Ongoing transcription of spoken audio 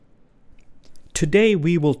Today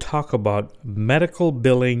we will talk about medical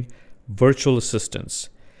billing virtual assistants.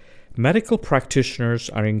 Medical practitioners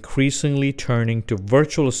are increasingly turning to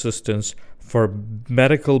virtual assistants for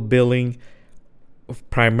medical billing,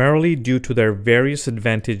 primarily due to their various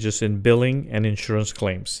advantages in billing and insurance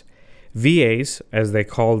claims. VAs, as they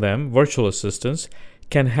call them, virtual assistants,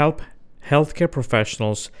 can help healthcare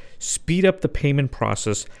professionals speed up the payment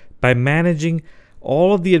process by managing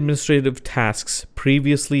all of the administrative tasks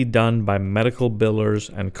previously done by medical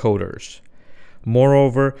billers and coders.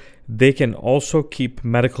 Moreover, they can also keep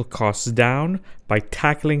medical costs down by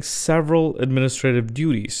tackling several administrative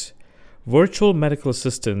duties. Virtual medical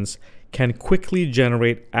assistants can quickly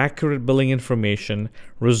generate accurate billing information,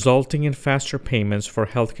 resulting in faster payments for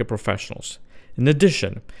healthcare professionals. In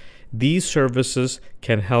addition, these services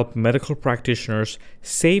can help medical practitioners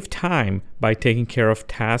save time by taking care of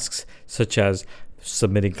tasks such as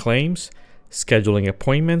submitting claims, scheduling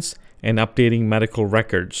appointments, and updating medical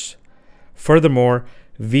records. Furthermore,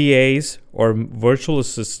 VAs or virtual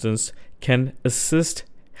assistants can assist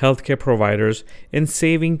healthcare providers in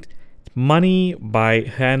saving money by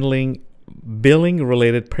handling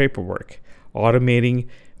billing-related paperwork. Automating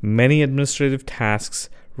many administrative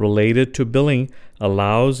tasks related to billing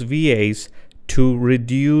allows VAs to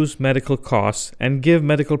reduce medical costs and give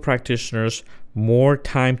medical practitioners more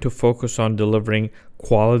time to focus on delivering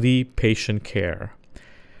quality patient care.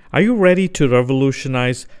 Are you ready to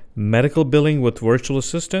revolutionize medical billing with virtual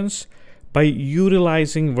assistants? By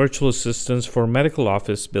utilizing virtual assistants for medical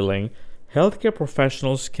office billing, healthcare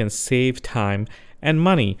professionals can save time and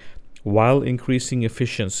money while increasing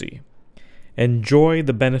efficiency. Enjoy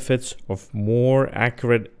the benefits of more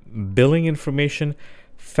accurate billing information,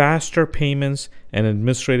 faster payments, and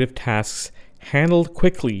administrative tasks handled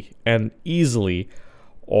quickly and easily.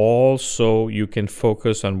 Also, you can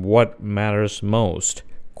focus on what matters most: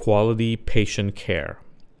 quality patient care.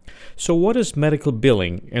 So, what is medical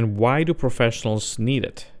billing and why do professionals need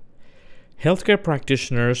it? Healthcare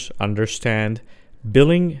practitioners understand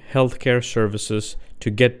billing healthcare services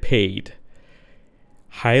to get paid.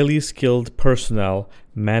 Highly skilled personnel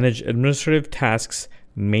manage administrative tasks,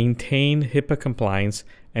 maintain HIPAA compliance,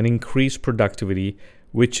 and increase productivity,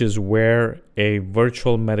 which is where a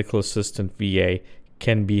virtual medical assistant VA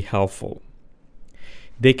can be helpful.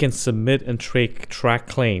 They can submit and track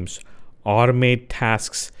claims, automate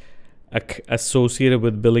tasks associated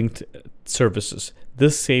with billing services.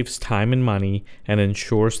 This saves time and money and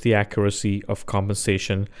ensures the accuracy of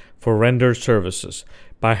compensation for rendered services.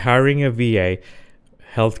 By hiring a VA,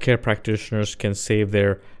 healthcare practitioners can save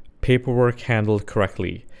their paperwork handled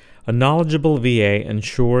correctly. A knowledgeable VA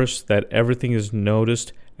ensures that everything is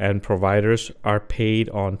noticed and providers are paid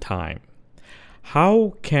on time.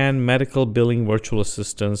 How can medical billing virtual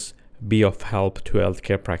assistants be of help to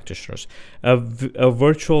healthcare practitioners? A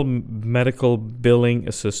virtual medical billing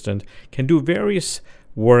assistant can do various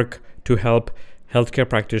work to help healthcare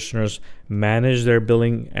practitioners manage their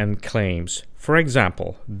billing and claims. For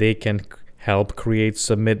example, they can help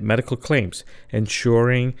submit medical claims,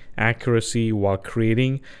 ensuring accuracy while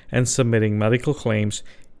creating and submitting medical claims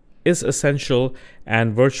is essential,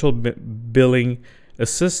 and virtual billing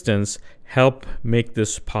assistants help make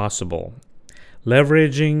this possible.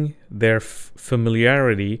 Leveraging their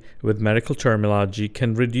familiarity with medical terminology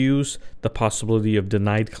can reduce the possibility of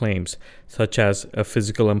denied claims, such as a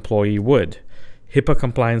physical employee would. HIPAA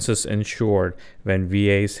compliance is ensured when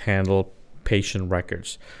VAs handle patient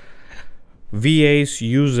records. VAs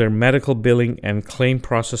use their medical billing and claim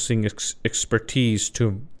processing expertise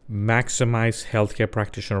to maximize healthcare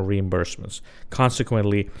practitioner reimbursements.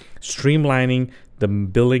 Consequently, streamlining the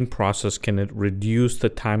billing process can reduce the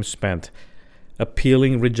time spent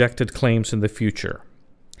appealing rejected claims in the future.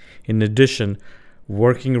 In addition,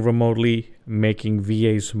 working remotely making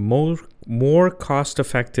VAs more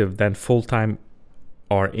cost-effective than full-time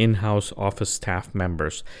or in-house office staff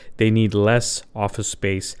members. They need less office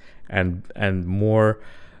space and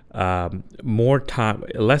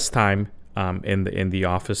less time in the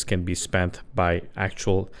office can be spent by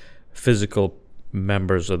actual physical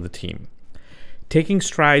members of the team. Taking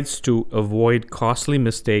strides to avoid costly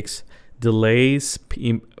mistakes, delays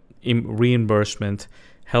reimbursement,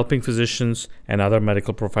 helping physicians and other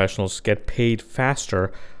medical professionals get paid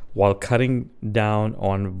faster while cutting down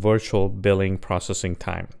on virtual billing processing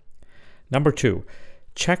time. Number 2,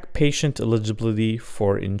 check patient eligibility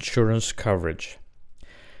for insurance coverage.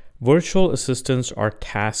 Virtual assistants are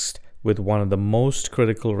tasked with one of the most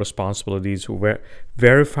critical responsibilities,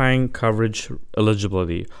 verifying coverage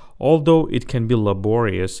eligibility. Although it can be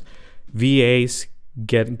laborious, VAs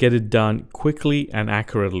get it done quickly and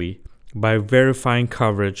accurately. By verifying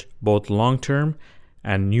coverage, both long-term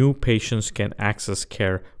and new patients can access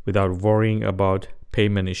care without worrying about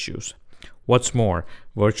payment issues. What's more,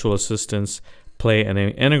 virtual assistants play an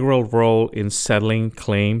integral role in settling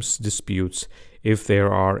claims disputes. If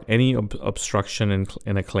there are any obstruction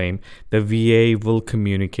in a claim, the VA will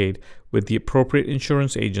communicate with the appropriate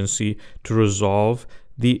insurance agency to resolve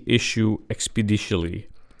the issue expeditiously.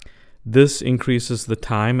 This increases the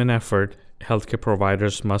time and effort healthcare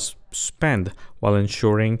providers must spend while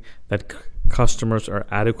ensuring that customers are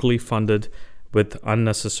adequately funded with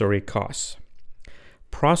unnecessary costs.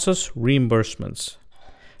 Process reimbursements.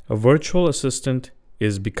 A virtual assistant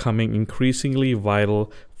is becoming increasingly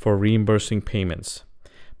vital for reimbursing payments.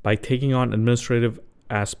 By taking on administrative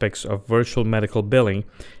aspects of virtual medical billing,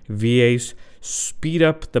 VAs speed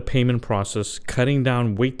up the payment process, cutting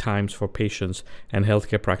down wait times for patients and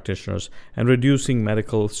healthcare practitioners and reducing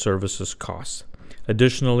medical services costs.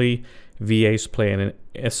 Additionally, VAs play an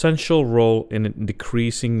essential role in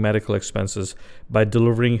decreasing medical expenses by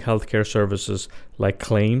delivering healthcare services like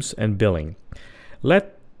claims and billing.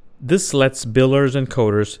 This lets billers and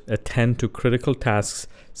coders attend to critical tasks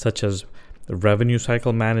such as revenue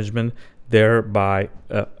cycle management, thereby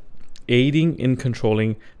aiding in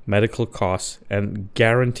controlling medical costs and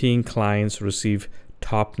guaranteeing clients receive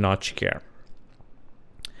top-notch care.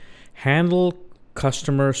 Handle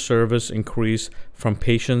customer service increase from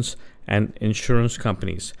patients and insurance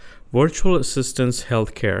companies. Virtual assistance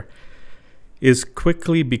healthcare is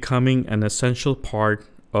quickly becoming an essential part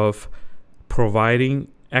of providing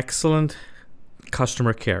excellent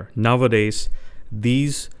customer care. Nowadays,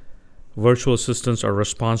 these virtual assistants are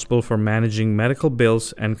responsible for managing medical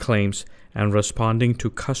bills and claims and responding to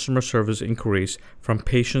customer service inquiries from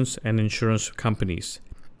patients and insurance companies.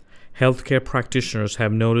 Healthcare practitioners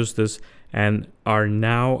have noticed this and are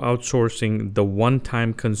now outsourcing the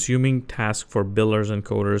one-time consuming task for billers and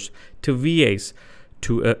coders to VAs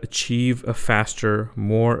to achieve a faster,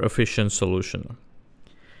 more efficient solution.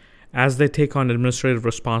 As they take on administrative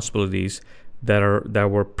responsibilities that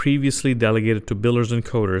were previously delegated to billers and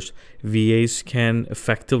coders, VAs can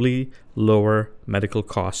effectively lower medical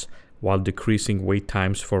costs while decreasing wait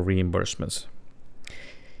times for reimbursements.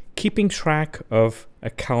 Keeping track of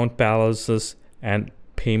account balances and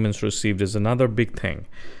payments received is another big thing.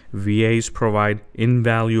 VAs provide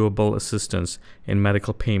invaluable assistance in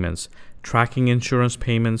medical payments, tracking insurance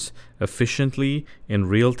payments efficiently in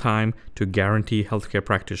real time to guarantee healthcare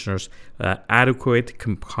practitioners adequate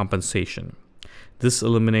compensation. This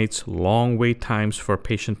eliminates long wait times for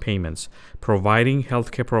patient payments, providing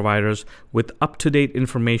healthcare providers with up-to-date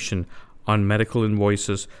information on medical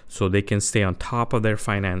invoices so they can stay on top of their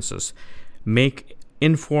finances, make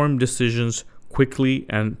informed decisions quickly,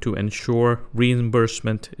 and to ensure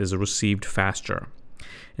reimbursement is received faster.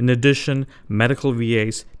 In addition, medical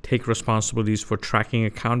VAs take responsibilities for tracking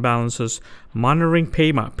account balances, monitoring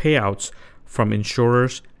payouts from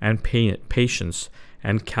insurers and patients,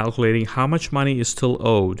 and calculating how much money is still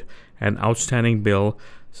owed and outstanding bill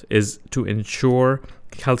is to ensure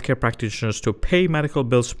healthcare practitioners to pay medical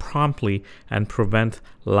bills promptly and prevent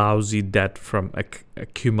lousy debt from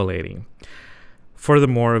accumulating.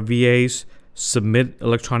 Furthermore, VAs submit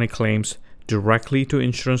electronic claims directly to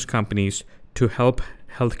insurance companies to help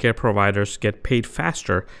healthcare providers get paid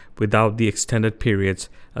faster without the extended periods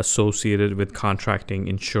associated with contracting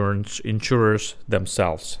insurers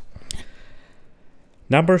themselves.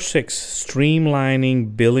 Number 6,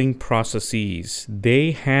 streamlining billing processes.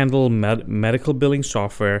 They handle medical billing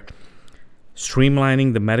software,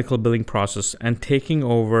 streamlining the medical billing process and taking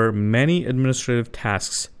over many administrative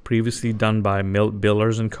tasks previously done by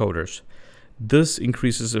billers and coders. This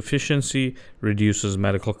increases efficiency, reduces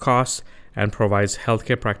medical costs, and provides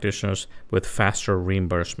healthcare practitioners with faster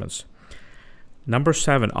reimbursements. Number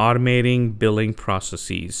 7, automating billing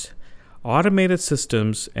processes. Automated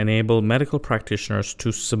systems enable medical practitioners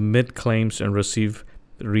to submit claims and receive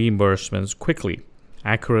reimbursements quickly,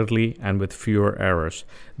 accurately, and with fewer errors.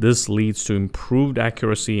 This leads to improved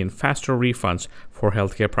accuracy and faster refunds for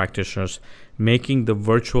healthcare practitioners, making the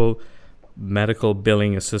virtual medical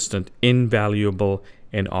billing assistant invaluable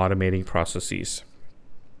in automating processes.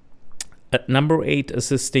 Number 8,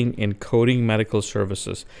 assisting in coding medical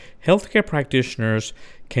services. Healthcare practitioners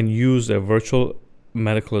can use a virtual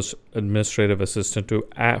medical administrative assistant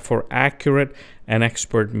for accurate and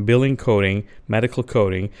expert billing coding, medical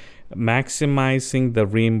coding, maximizing the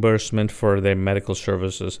reimbursement for their medical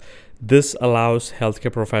services. This allows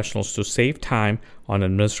healthcare professionals to save time on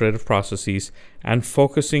administrative processes and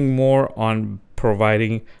focusing more on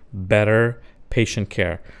providing better patient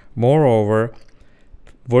care. Moreover,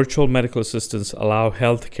 Virtual medical assistants allow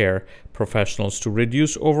healthcare professionals to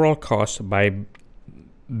reduce overall costs by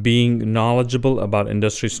being knowledgeable about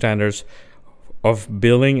industry standards of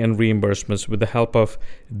billing and reimbursements. With the help of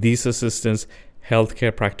these assistants,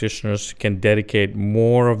 healthcare practitioners can dedicate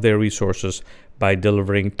more of their resources by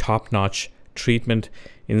delivering top-notch treatment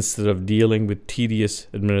instead of dealing with tedious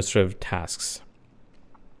administrative tasks.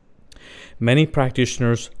 Many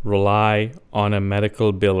practitioners rely on a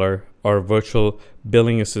medical biller or virtual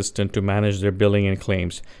billing assistant to manage their billing and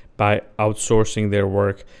claims. By outsourcing their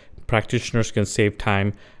work, practitioners can save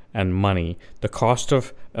time and money. The cost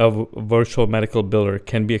of a virtual medical biller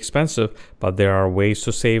can be expensive, but there are ways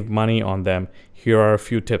to save money on them. Here are a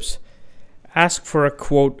few tips. Ask for a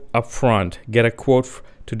quote upfront. Get a quote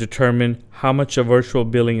to determine how much a virtual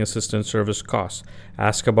billing assistant service costs.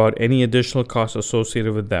 Ask about any additional costs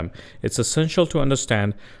associated with them. It's essential to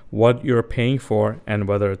understand what you're paying for and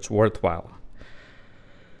whether it's worthwhile.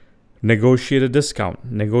 Negotiate a discount.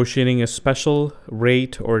 Negotiating a special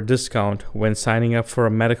rate or discount when signing up for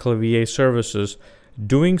a medical VA services.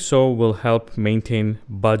 Doing so will help maintain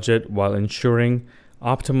budget while ensuring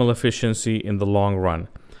optimal efficiency in the long run.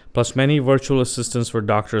 Plus, many virtual assistants for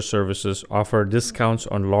doctor services offer discounts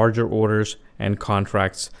on larger orders and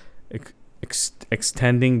contracts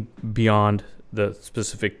extending beyond the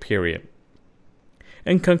specific period.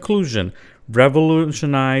 In conclusion,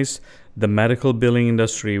 revolutionize the medical billing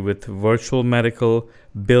industry with virtual medical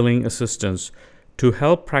billing assistants to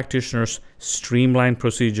help practitioners streamline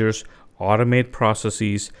procedures, automate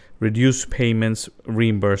processes, reduce payments,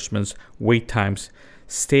 reimbursements, wait times,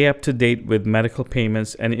 stay up to date with medical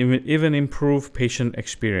payments, and even improve patient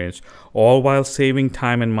experience, all while saving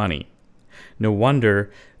time and money. No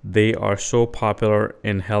wonder they are so popular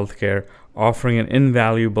in healthcare, offering an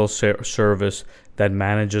invaluable service that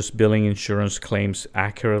manages billing insurance claims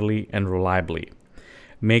accurately and reliably.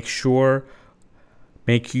 Make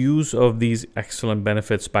use of these excellent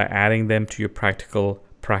benefits by adding them to your practical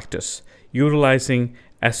practice. Utilizing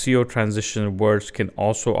SEO transition words can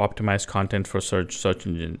also optimize content for search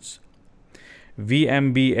engines.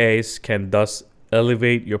 VMBAs can thus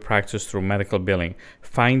elevate your practice through medical billing.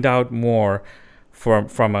 Find out more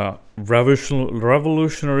from a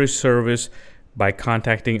revolutionary service by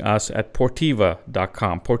contacting us at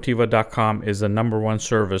Portiva.com. Portiva.com is the number one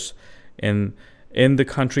service in the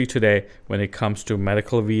country today when it comes to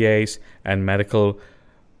medical VAs and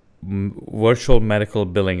virtual medical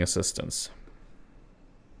billing assistance.